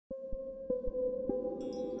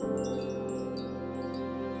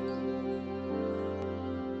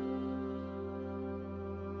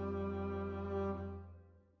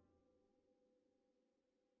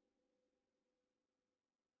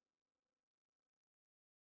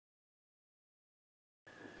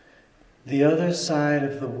The other side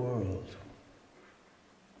of the world.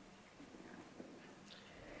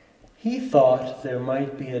 He thought there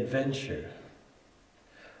might be adventure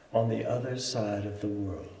on the other side of the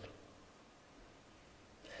world,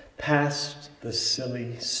 past the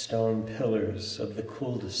silly stone pillars of the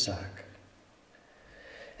cul-de-sac,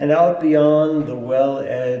 and out beyond the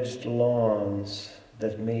well-edged lawns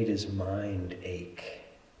that made his mind ache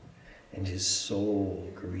and his soul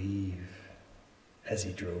grieve as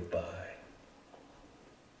he drove by.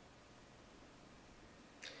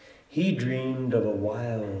 He dreamed of a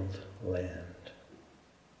wild land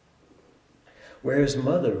where his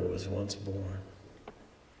mother was once born,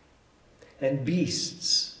 and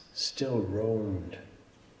beasts still roamed,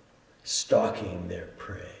 stalking their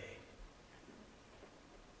prey.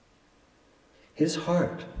 His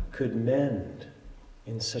heart could mend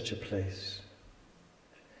in such a place,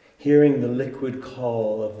 hearing the liquid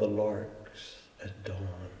call of the larks at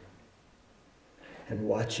dawn, and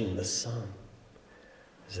watching the sun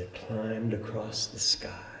as it climbed across the sky.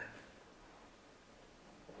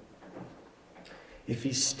 If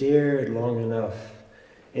he stared long enough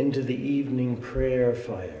into the evening prayer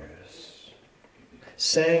fires,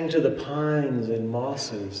 sang to the pines and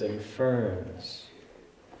mosses and ferns,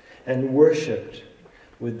 and worshipped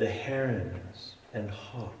with the herons and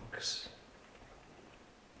hawks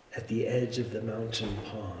at the edge of the mountain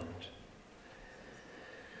pond,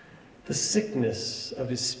 the sickness of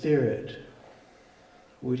his spirit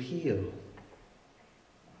would heal,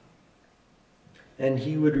 and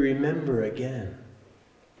he would remember again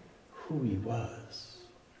who he was,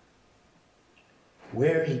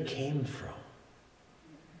 where he came from,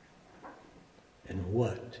 and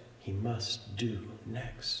what he must do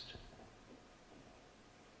next.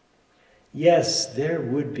 Yes, there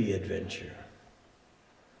would be adventure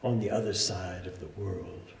on the other side of the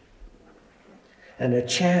world, and a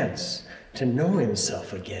chance to know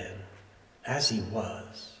himself again as he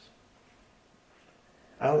was,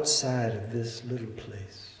 outside of this little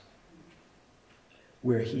place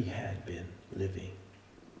where he had been living.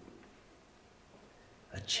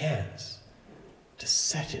 A chance to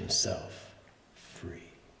set himself free.